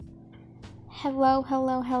Hello,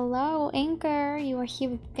 hello, hello, Anchor. You are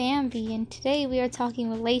here with Bambi, and today we are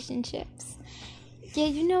talking relationships.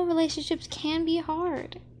 Yeah, relationships can be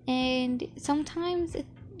hard, and sometimes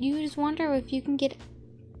you just wonder if you can get,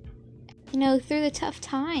 through the tough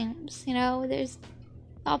times. There's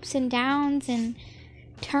ups and downs and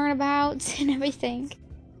turnabouts and everything.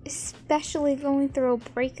 Especially going through a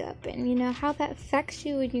breakup, and how that affects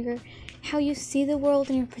you and how you see the world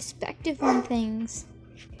and your perspective on things.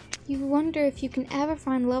 You wonder if you can ever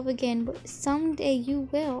find love again, but someday you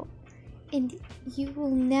will. And you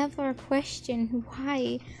will never question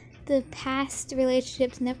why the past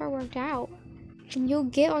relationships never worked out. And you'll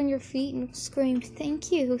get on your feet and scream,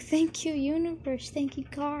 thank you, universe, thank you,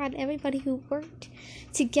 God, everybody who worked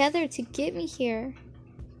together to get me here.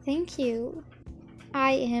 Thank you.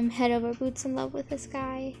 I am head over boots in love with this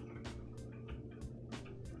guy.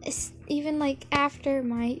 Even after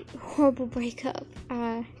my horrible breakup,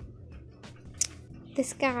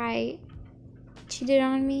 this guy cheated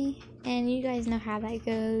on me, and you guys know how that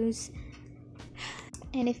goes.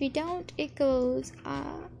 And if you don't, it goes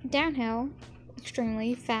downhill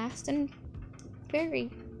extremely fast and very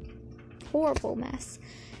horrible mess.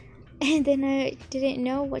 And then I didn't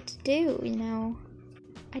know what to do,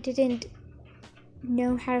 I didn't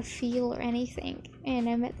know how to feel or anything. And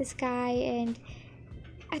I met this guy, and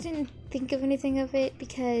I didn't think of anything of it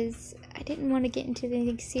because I didn't want to get into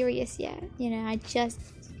anything serious yet. I just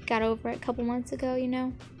got over it a couple months ago,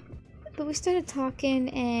 But we started talking,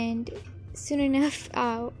 and soon enough,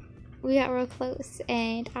 we got real close,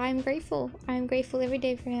 and I'm grateful. I'm grateful every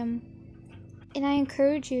day for him. And I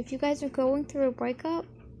encourage you, if you guys are going through a breakup,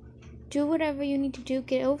 do whatever you need to do,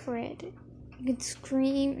 get over it. You can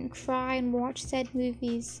scream and cry and watch sad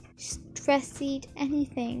movies, stress eat,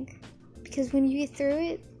 anything. Because when you get through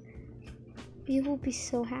it, you will be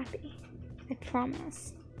so happy. I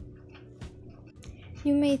promise.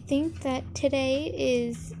 You may think that today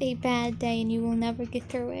is a bad day and you will never get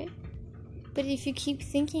through it. But if you keep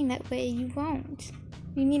thinking that way, you won't.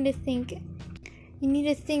 You need to think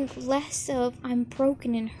less of I'm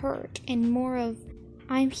broken and hurt and more of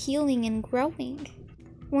I'm healing and growing.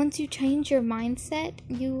 Once you change your mindset,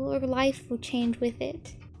 your life will change with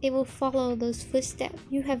it. It will follow those footsteps.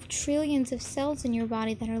 You have trillions of cells in your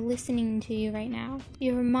body that are listening to you right now.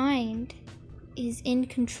 Your mind is in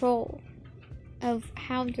control of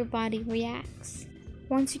how your body reacts.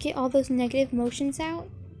 Once you get all those negative emotions out,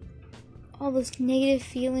 all those negative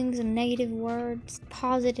feelings and negative words,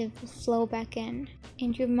 positive will flow back in,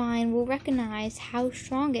 and your mind will recognize how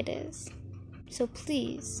strong it is. So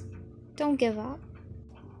please, don't give up.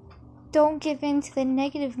 Don't give in to the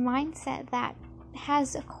negative mindset that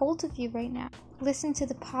has a hold of you right now. Listen to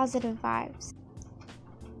the positive vibes.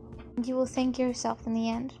 You will thank yourself in the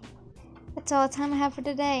end. That's all the time I have for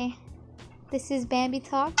today. This is Bambi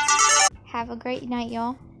Talks. Have a great night,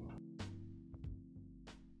 y'all.